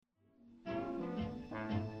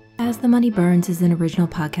As the Money Burns is an original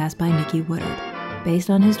podcast by Nikki Woodard. Based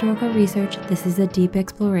on historical research, this is a deep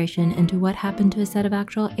exploration into what happened to a set of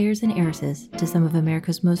actual heirs and heiresses to some of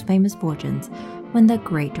America's most famous fortunes when the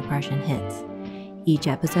Great Depression hits. Each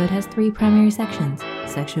episode has 3 primary sections.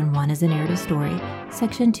 Section 1 is a narrative story.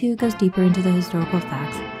 Section 2 goes deeper into the historical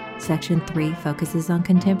facts. Section 3 focuses on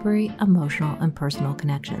contemporary, emotional, and personal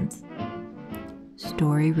connections.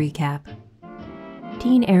 Story recap.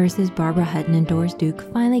 Teen heiresses Barbara Hutton and Doris Duke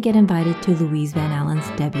finally get invited to Louise Van Allen's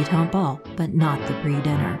debutante ball, but not the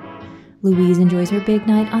pre-dinner. Louise enjoys her big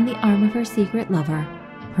night on the arm of her secret lover,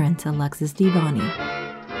 Prince Alexis Divani.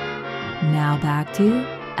 Now back to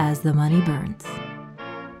As the Money Burns.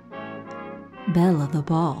 Belle of the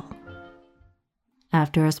Ball.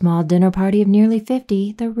 After a small dinner party of nearly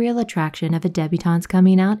 50, the real attraction of a debutante's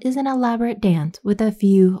coming out is an elaborate dance with a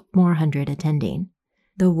few more hundred attending.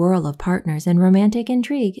 The whirl of partners and romantic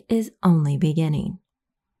intrigue is only beginning.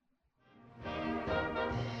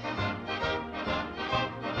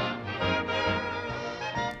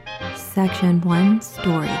 Section 1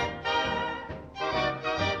 Story.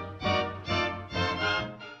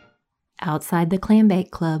 Outside the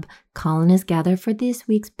Clambake Club, colonists gather for this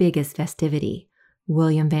week's biggest festivity.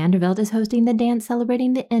 William Vanderbilt is hosting the dance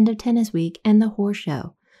celebrating the end of tennis week and the horse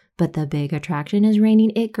show. But the big attraction is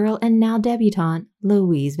reigning it girl and now debutante,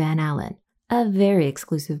 Louise Van Allen. A very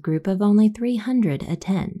exclusive group of only 300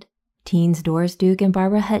 attend. Teens Doris Duke and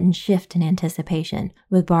Barbara Hutton shift in anticipation,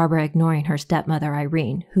 with Barbara ignoring her stepmother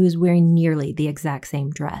Irene, who is wearing nearly the exact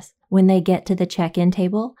same dress. When they get to the check-in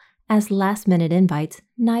table, as last-minute invites,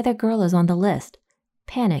 neither girl is on the list.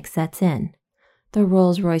 Panic sets in. The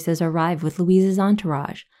Rolls-Royces arrive with Louise's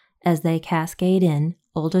entourage. As they cascade in,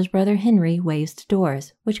 oldest brother Henry waves to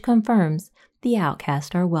Doris, which confirms the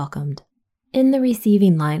outcasts are welcomed. In the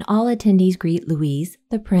receiving line, all attendees greet Louise,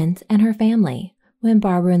 the prince, and her family. When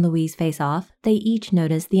Barbara and Louise face off, they each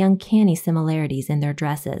notice the uncanny similarities in their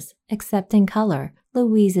dresses, except in color.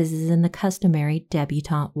 Louise's is in the customary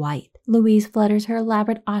debutante white. Louise flutters her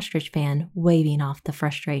elaborate ostrich fan, waving off the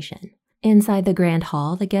frustration. Inside the grand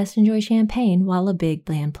hall, the guests enjoy champagne while a big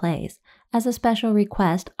band plays. As a special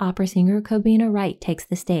request, opera singer Kobina Wright takes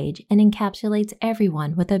the stage and encapsulates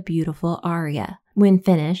everyone with a beautiful aria. When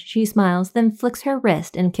finished, she smiles, then flicks her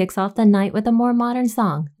wrist and kicks off the night with a more modern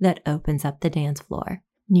song that opens up the dance floor.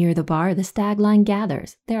 Near the bar, the stag line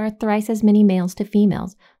gathers. There are thrice as many males to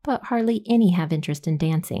females, but hardly any have interest in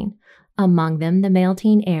dancing. Among them, the male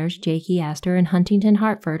teen heirs Jakey Astor and Huntington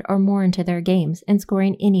Hartford are more into their games and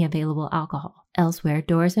scoring any available alcohol. Elsewhere,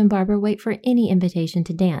 Doris and Barbara wait for any invitation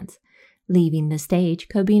to dance. Leaving the stage,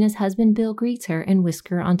 Kobina's husband Bill greets her and whisks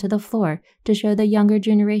her onto the floor to show the younger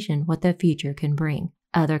generation what the future can bring.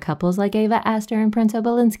 Other couples like Ava Astor and Prince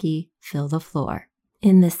Obolinski fill the floor.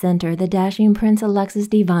 In the center, the dashing Prince Alexis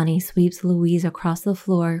Divani sweeps Louise across the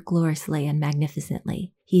floor gloriously and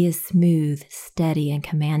magnificently. He is smooth, steady, and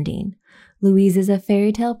commanding. Louise is a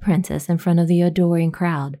fairy tale princess in front of the adoring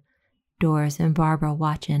crowd. Doris and Barbara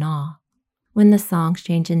watch in awe. When the songs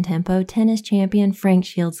change in tempo, tennis champion Frank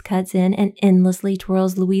Shields cuts in and endlessly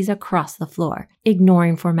twirls Louise across the floor.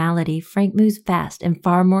 Ignoring formality, Frank moves fast and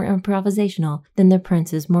far more improvisational than the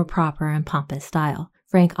prince's more proper and pompous style.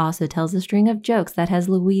 Frank also tells a string of jokes that has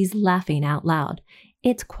Louise laughing out loud.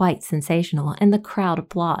 It's quite sensational, and the crowd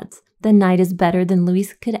applauds. The night is better than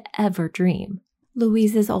Louise could ever dream.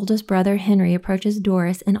 Louise's oldest brother Henry approaches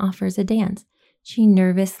Doris and offers a dance. She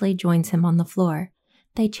nervously joins him on the floor.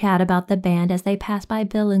 They chat about the band as they pass by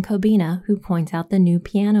Bill and Kobina, who points out the new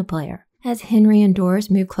piano player. As Henry and Doris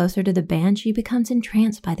move closer to the band, she becomes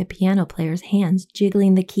entranced by the piano player's hands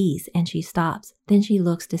jiggling the keys, and she stops. Then she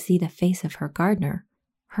looks to see the face of her gardener,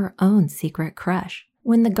 her own secret crush.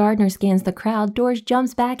 When the gardener scans the crowd, Doris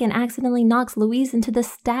jumps back and accidentally knocks Louise into the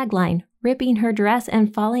stag line, ripping her dress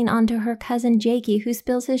and falling onto her cousin Jakey, who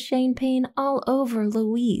spills his champagne all over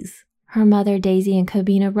Louise. Her mother, Daisy, and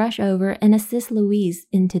Kobina rush over and assist Louise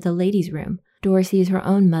into the ladies' room. Doris sees her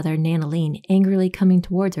own mother, Nanaline, angrily coming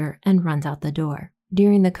towards her and runs out the door.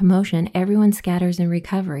 During the commotion, everyone scatters in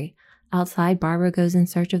recovery. Outside, Barbara goes in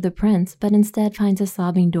search of the prince, but instead finds a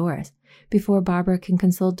sobbing Doris. Before Barbara can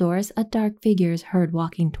console Doris, a dark figure is heard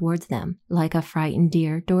walking towards them. Like a frightened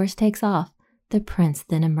deer, Doris takes off. The prince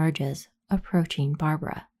then emerges, approaching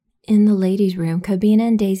Barbara. In the ladies' room, Kobina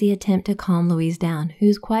and Daisy attempt to calm Louise down,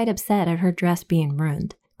 who's quite upset at her dress being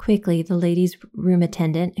ruined. Quickly, the ladies' room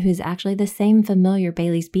attendant, who is actually the same familiar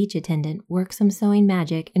Bailey's Beach attendant, works some sewing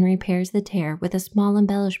magic and repairs the tear with a small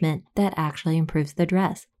embellishment that actually improves the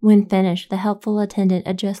dress. When finished, the helpful attendant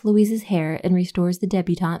adjusts Louise's hair and restores the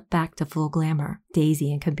debutante back to full glamour.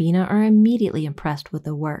 Daisy and Kobina are immediately impressed with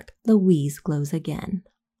the work. Louise glows again.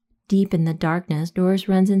 Deep in the darkness, Doris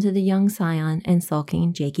runs into the young scion and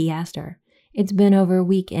sulking Jakey Astor. It's been over a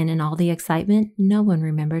week, and in all the excitement, no one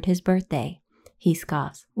remembered his birthday. He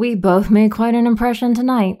scoffs. "We both made quite an impression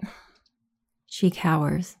tonight." She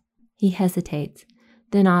cowers. He hesitates,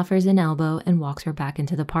 then offers an elbow and walks her back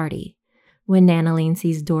into the party. When Nanaline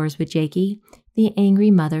sees Doris with Jakey, the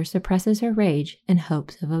angry mother suppresses her rage in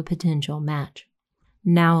hopes of a potential match.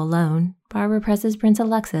 Now alone, Barbara presses Prince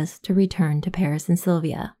Alexis to return to Paris and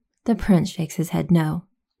Sylvia. The prince shakes his head no.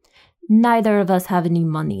 "Neither of us have any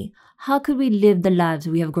money. How could we live the lives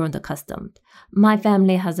we have grown accustomed? My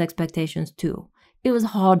family has expectations too. It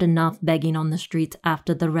was hard enough begging on the streets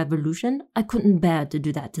after the revolution. I couldn't bear to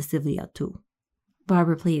do that to Sylvia too."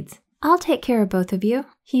 Barbara pleads, "I'll take care of both of you."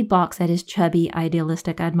 He balks at his chubby,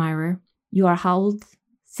 idealistic admirer. "You are how old?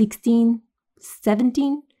 16?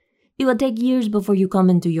 17? It will take years before you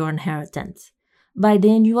come into your inheritance. By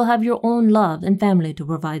then, you will have your own love and family to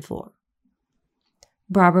provide for."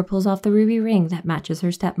 Barbara pulls off the ruby ring that matches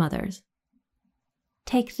her stepmother's.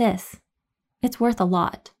 "Take this. It's worth a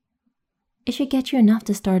lot. It should get you enough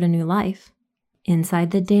to start a new life."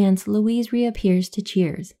 Inside the dance, Louise reappears to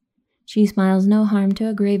cheers. She smiles no harm to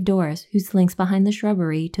a grave Doris who slinks behind the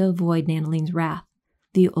shrubbery to avoid Nanaline's wrath.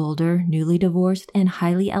 The older, newly divorced, and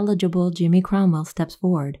highly eligible Jimmy Cromwell steps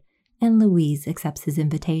forward, and Louise accepts his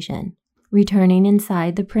invitation. Returning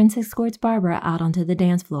inside, the prince escorts Barbara out onto the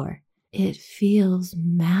dance floor. It feels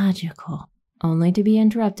magical, only to be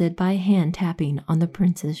interrupted by a hand tapping on the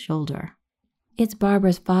prince's shoulder. It's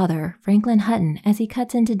Barbara's father, Franklin Hutton, as he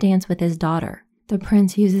cuts in to dance with his daughter. The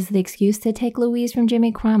prince uses the excuse to take Louise from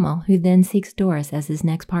Jimmy Cromwell, who then seeks Doris as his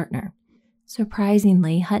next partner.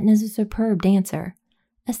 Surprisingly, Hutton is a superb dancer,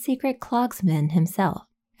 a secret clogsman himself.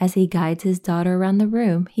 As he guides his daughter around the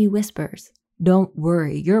room, he whispers, "Don't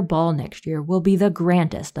worry, your ball next year will be the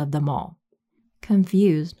grandest of them all."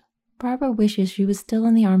 Confused, Barbara wishes she was still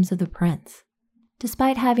in the arms of the prince.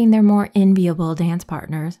 Despite having their more enviable dance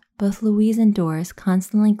partners, both Louise and Doris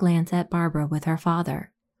constantly glance at Barbara with her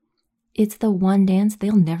father. It's the one dance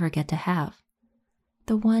they'll never get to have.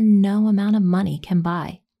 The one no amount of money can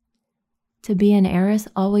buy. To be an heiress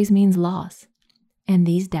always means loss, and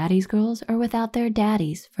these daddy's girls are without their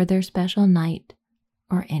daddies for their special night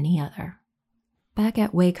or any other. Back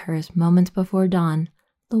at Wakehurst, moments before dawn,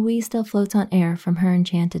 Louise still floats on air from her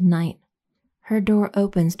enchanted night. Her door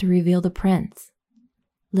opens to reveal the prince.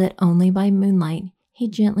 Lit only by moonlight, he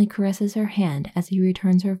gently caresses her hand as he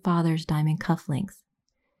returns her father's diamond cufflinks.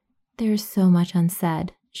 There is so much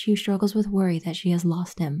unsaid, she struggles with worry that she has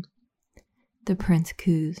lost him. The prince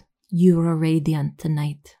coos, "You are radiant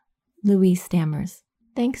tonight." Louise stammers,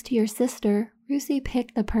 "Thanks to your sister, Ruthie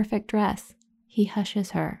picked the perfect dress." He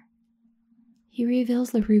hushes her. He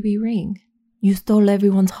reveals the ruby ring. "You stole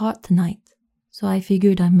everyone's heart tonight, so I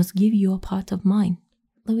figured I must give you a part of mine."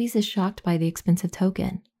 Louise is shocked by the expensive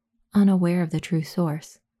token, unaware of the true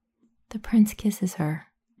source. The prince kisses her.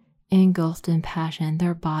 Engulfed in passion,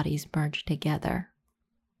 their bodies merge together.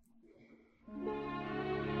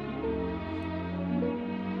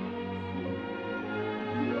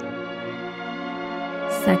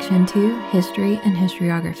 Section 2, History and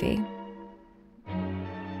Historiography.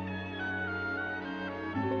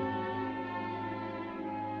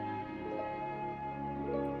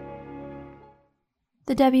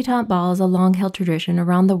 The debutante ball is a long-held tradition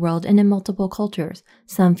around the world and in multiple cultures.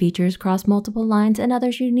 Some features cross multiple lines and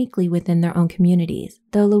others uniquely within their own communities.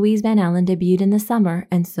 Though Louise Van Allen debuted in the summer,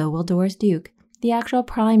 and so will Doris Duke, the actual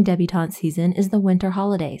prime debutante season is the winter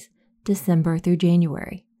holidays, December through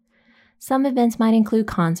January. Some events might include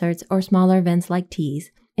concerts or smaller events like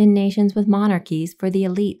teas. In nations with monarchies, for the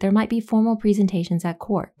elite, there might be formal presentations at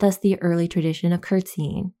court, thus the early tradition of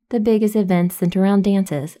curtsying. The biggest events center around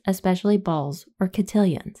dances, especially balls or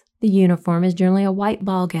cotillions. The uniform is generally a white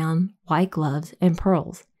ball gown, white gloves, and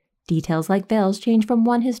pearls. Details like veils change from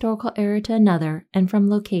one historical era to another and from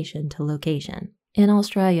location to location. In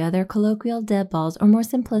Australia, their colloquial deb balls are more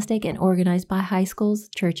simplistic and organized by high schools,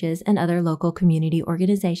 churches, and other local community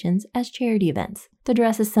organizations as charity events. The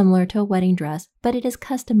dress is similar to a wedding dress, but it is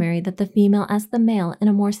customary that the female asks the male in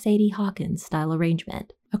a more Sadie Hawkins style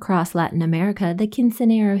arrangement. Across Latin America, the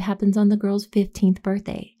quinceañera happens on the girl's 15th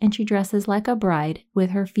birthday, and she dresses like a bride with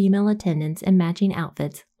her female attendants in matching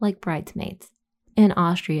outfits like bridesmaids. In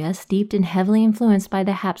Austria, steeped and heavily influenced by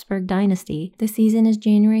the Habsburg dynasty, the season is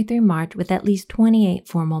January through March with at least 28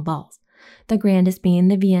 formal balls, the grandest being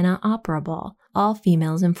the Vienna Opera Ball, all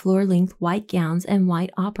females in floor-length white gowns and white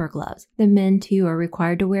opera gloves. The men, too, are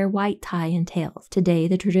required to wear white tie and tails. Today,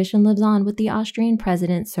 the tradition lives on with the Austrian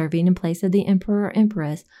president serving in place of the emperor or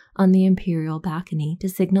empress on the imperial balcony to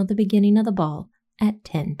signal the beginning of the ball at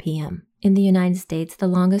 10 p.m. In the United States, the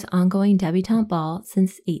longest ongoing debutante ball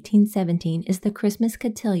since 1817 is the Christmas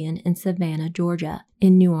Cotillion in Savannah, Georgia.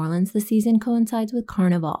 In New Orleans, the season coincides with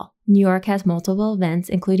Carnival. New York has multiple events,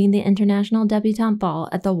 including the International Debutante Ball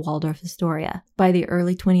at the Waldorf Astoria. By the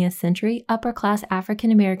early 20th century, upper-class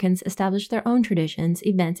African Americans established their own traditions,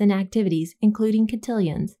 events, and activities, including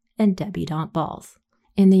cotillions and debutante balls.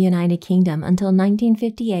 In the United Kingdom, until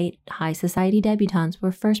 1958, high society debutantes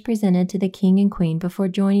were first presented to the king and queen before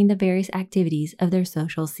joining the various activities of their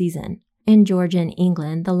social season. In Georgia and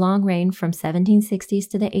England, the long reign from 1760s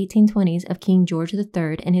to the 1820s of King George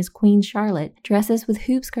III and his Queen Charlotte, dresses with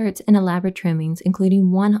hoop skirts and elaborate trimmings,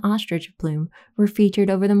 including one ostrich plume, were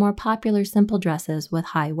featured over the more popular simple dresses with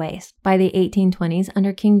high waist. By the 1820s,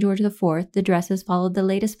 under King George IV, the dresses followed the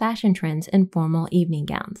latest fashion trends in formal evening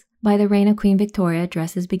gowns. By the reign of Queen Victoria,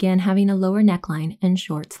 dresses began having a lower neckline and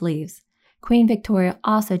short sleeves. Queen Victoria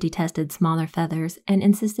also detested smaller feathers and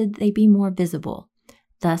insisted they be more visible.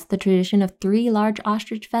 Thus, the tradition of 3 large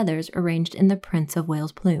ostrich feathers arranged in the Prince of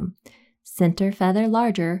Wales plume. Center feather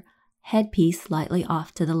larger, headpiece slightly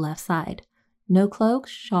off to the left side. No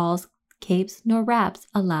cloaks, shawls, capes, nor wraps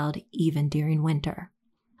allowed even during winter.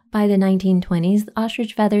 By the 1920s,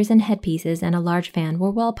 ostrich feathers and headpieces and a large fan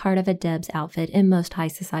were well part of a deb's outfit in most high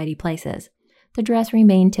society places. The dress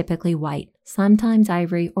remained typically white. Sometimes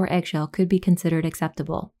ivory or eggshell could be considered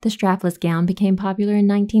acceptable. The strapless gown became popular in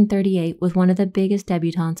 1938 with one of the biggest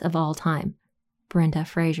debutantes of all time, Brenda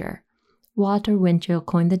Fraser. Walter Winchell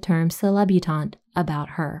coined the term celebutante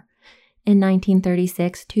about her. In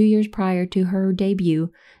 1936, 2 years prior to her debut,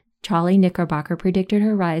 Charlie Knickerbocker predicted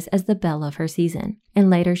her rise as the belle of her season,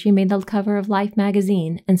 and later she made the cover of Life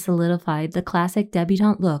magazine and solidified the classic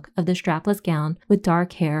debutante look of the strapless gown with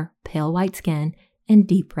dark hair, pale white skin, and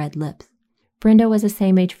deep red lips. Brenda was a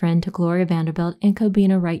same-age friend to Gloria Vanderbilt and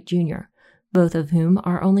Cobina Wright Jr., both of whom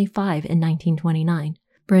are only 5 in 1929.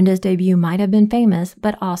 Brenda's debut might have been famous,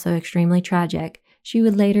 but also extremely tragic. She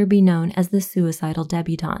would later be known as the suicidal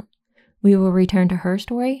debutante. We will return to her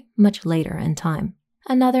story much later in time.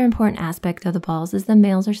 Another important aspect of the balls is the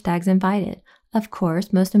males or stags invited. Of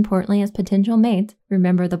course, most importantly as potential mates,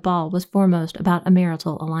 remember the ball was foremost about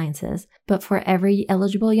marital alliances, but for every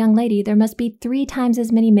eligible young lady there must be 3 times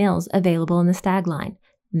as many males available in the stag line.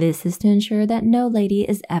 This is to ensure that no lady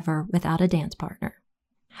is ever without a dance partner.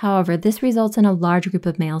 However, this results in a large group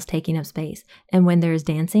of males taking up space, and when there is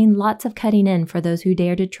dancing, lots of cutting in for those who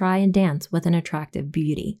dare to try and dance with an attractive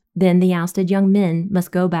beauty. Then the ousted young men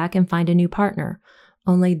must go back and find a new partner.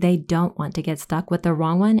 Only they don't want to get stuck with the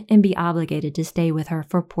wrong one and be obligated to stay with her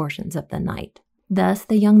for portions of the night. Thus,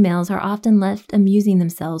 the young males are often left amusing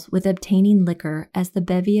themselves with obtaining liquor, as the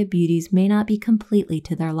bevy of beauties may not be completely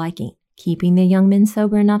to their liking. Keeping the young men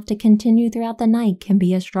sober enough to continue throughout the night can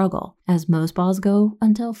be a struggle, as most balls go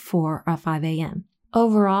until 4 or 5 a.m.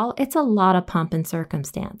 Overall, it's a lot of pomp and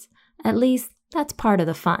circumstance. At least, that's part of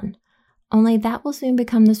the fun. Only that will soon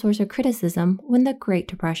become the source of criticism when the Great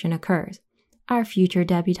Depression occurs. Our future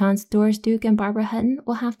debutantes, Doris Duke and Barbara Hutton,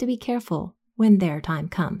 will have to be careful when their time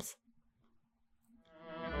comes.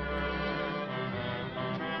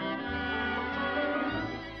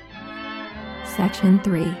 Section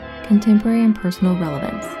 3. Contemporary and Personal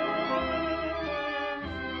Relevance.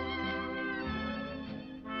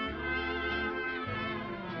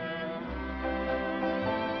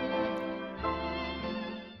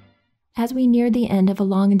 As we near the end of a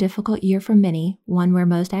long and difficult year for many, one where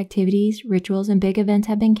most activities, rituals, and big events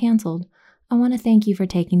have been canceled, I want to thank you for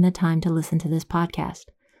taking the time to listen to this podcast.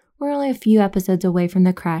 We're only a few episodes away from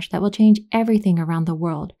the crash that will change everything around the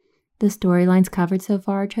world. The storylines covered so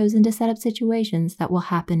far are chosen to set up situations that will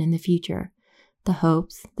happen in the future. The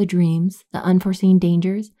hopes, the dreams, the unforeseen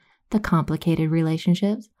dangers, the complicated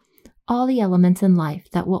relationships, all the elements in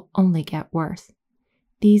life that will only get worse.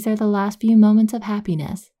 These are the last few moments of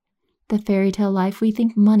happiness. The fairy tale life we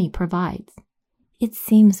think money provides. It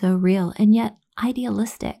seems so real and yet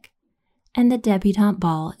idealistic. And the debutante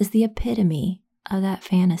ball is the epitome of that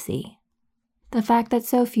fantasy. The fact that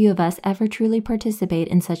so few of us ever truly participate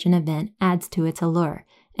in such an event adds to its allure.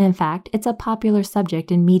 In fact, it's a popular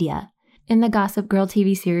subject in media. In the Gossip Girl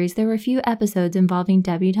TV series, there were few episodes involving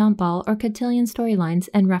debutante ball or cotillion storylines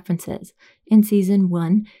and references. In Season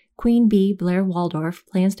 1, Queen Bee Blair Waldorf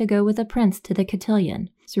plans to go with a prince to the cotillion.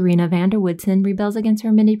 Serena van der Woodsen rebels against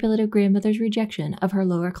her manipulative grandmother's rejection of her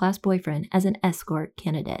lower-class boyfriend as an escort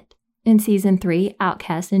candidate. In Season 3,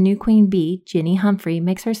 outcast and new Queen Bee, Ginny Humphrey,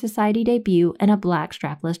 makes her society debut in a black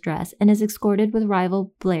strapless dress and is escorted with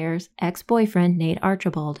rival Blair's ex-boyfriend Nate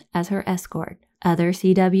Archibald as her escort. Other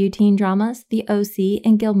CW teen dramas, The OC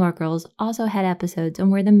and Gilmore Girls, also had episodes on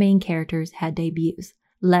where the main characters had debuts.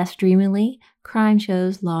 Less dreamily, crime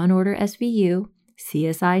shows Law & Order SVU,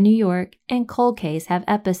 CSI New York, and Cold Case have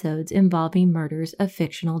episodes involving murders of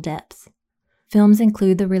fictional depths. Films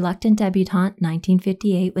include The Reluctant Debutante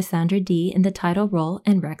 1958 with Sandra Dee in the title role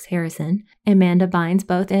and Rex Harrison, Amanda Bynes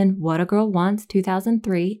both in What a Girl Wants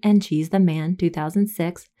 2003 and She's the Man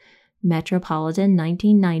 2006. Metropolitan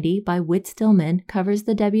 1990 by Whit Stillman covers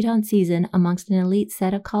the debutante season amongst an elite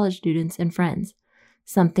set of college students and friends.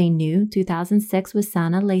 Something New 2006 with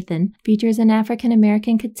Sana Lathan features an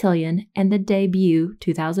African-American cotillion, and The Debut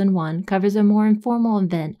 2001 covers a more informal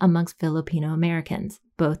event amongst Filipino Americans.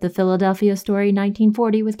 Both The Philadelphia Story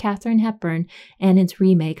 1940 with Katharine Hepburn and its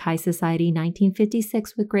remake High Society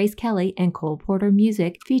 1956 with Grace Kelly and Cole Porter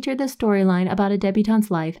Music feature the storyline about a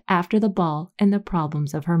debutante's life after the ball and the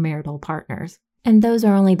problems of her marital partners. And those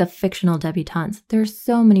are only the fictional debutantes. There's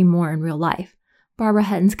so many more in real life. Barbara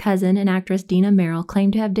Hutton's cousin and actress Dina Merrill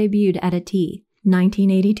claimed to have debuted at a tea.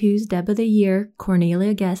 1982's Deb of the Year,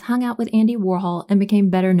 Cornelia Guest hung out with Andy Warhol and became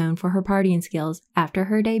better known for her partying skills after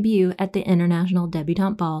her debut at the International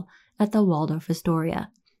Debutante Ball at the Waldorf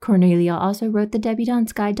Astoria. Cornelia also wrote The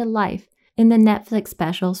Debutante's Guide to Life. In the Netflix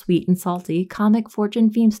special Sweet and Salty, comic Fortune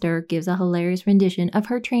Feimster gives a hilarious rendition of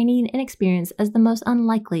her training and experience as the most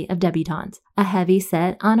unlikely of debutantes, a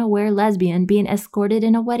heavy-set, unaware lesbian being escorted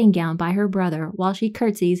in a wedding gown by her brother while she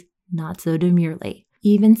curtsies not so demurely.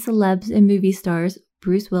 Even celebs and movie stars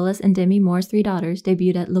Bruce Willis and Demi Moore's three daughters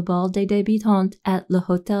debuted at Le Bal des Débutantes at Le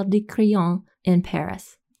Hôtel de Crillon in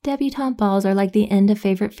Paris. Debutante balls are like the end of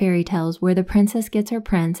favorite fairy tales where the princess gets her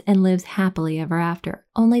prince and lives happily ever after.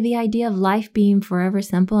 Only the idea of life being forever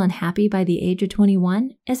simple and happy by the age of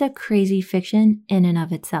 21 is a crazy fiction in and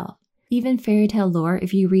of itself. Even fairy tale lore,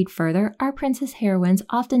 if you read further, our princess heroines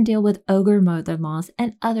often deal with ogre mother-in-laws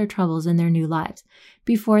and other troubles in their new lives.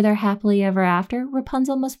 Before their happily ever after,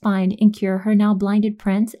 Rapunzel must find and cure her now blinded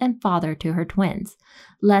prince and father to her twins.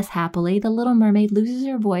 Less happily, the Little Mermaid loses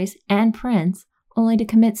her voice and prince, only to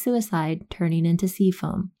commit suicide, turning into sea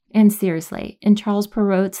foam. And seriously, in Charles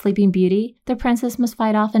Perrault's Sleeping Beauty, the princess must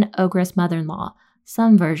fight off an ogress mother-in-law.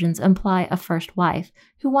 Some versions imply a first wife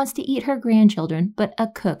who wants to eat her grandchildren, but a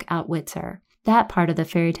cook outwits her. That part of the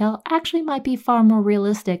fairy tale actually might be far more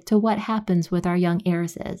realistic to what happens with our young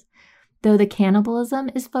heiresses, though the cannibalism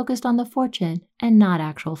is focused on the fortune and not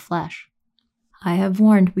actual flesh. I have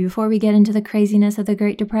warned before we get into the craziness of the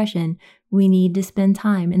Great Depression, we need to spend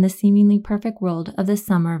time in the seemingly perfect world of the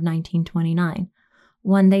summer of 1929,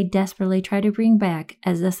 one they desperately try to bring back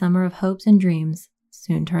as the summer of hopes and dreams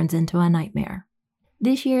soon turns into a nightmare.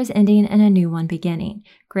 This year is ending and a new one beginning.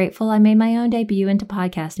 Grateful I made my own debut into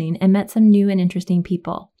podcasting and met some new and interesting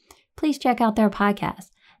people. Please check out their podcast.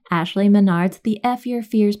 Ashley Menard's The F Your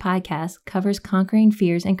Fears podcast covers conquering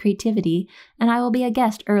fears and creativity, and I will be a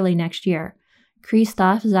guest early next year.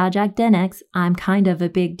 Christoph Zajac-Denek's I'm Kind of a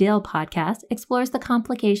Big Deal podcast explores the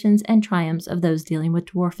complications and triumphs of those dealing with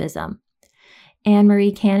dwarfism.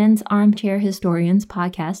 Anne-Marie Cannon's Armchair Historians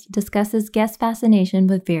podcast discusses guest fascination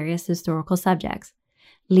with various historical subjects.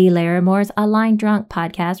 Lee Larimore's A Line Drunk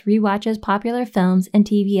podcast rewatches popular films and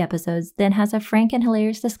TV episodes, then has a frank and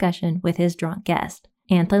hilarious discussion with his drunk guest.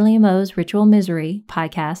 Anthony Moe's Ritual Misery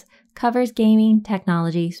podcast covers gaming,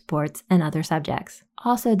 technology, sports, and other subjects.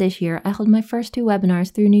 Also this year, I held my first 2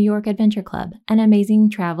 webinars through New York Adventure Club, an amazing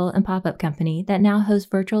travel and pop-up company that now hosts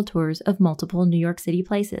virtual tours of multiple New York City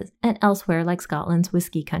places and elsewhere like Scotland's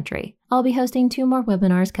Whiskey Country. I'll be hosting 2 more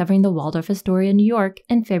webinars covering the Waldorf Astoria, New York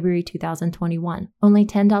in February 2021. Only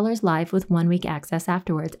 $10 live with 1-week access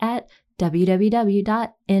afterwards at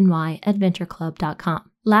www.nyadventureclub.com.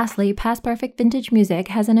 Lastly, Past Perfect Vintage Music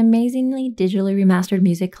has an amazingly digitally remastered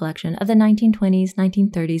music collection of the 1920s,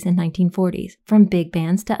 1930s, and 1940s. From big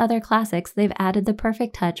bands to other classics, they've added the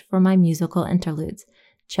perfect touch for my musical interludes.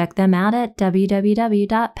 Check them out at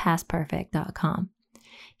www.pastperfect.com.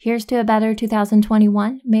 Here's to a better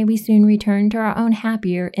 2021. May we soon return to our own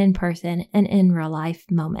happier in-person and in real-life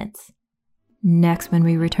moments. Next, when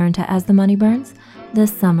we return to As the Money Burns, the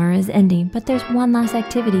summer is ending, but there's one last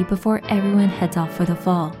activity before everyone heads off for the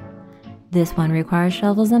fall. This one requires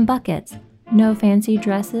shovels and buckets. No fancy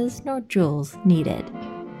dresses nor jewels needed.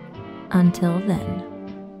 Until then.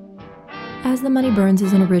 As the Money Burns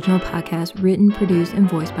is an original podcast written, produced, and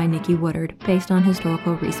voiced by Nikki Woodard based on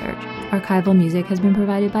historical research. Archival music has been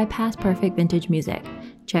provided by Past Perfect Vintage Music.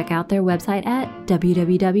 Check out their website at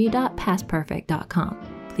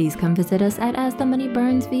www.pastperfect.com. Please come visit us at As the Money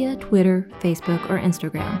Burns via Twitter, Facebook, or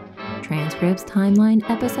Instagram. Transcripts, timeline,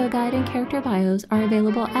 episode guide, and character bios are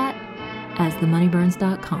available at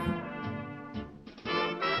asthemoneyburns.com.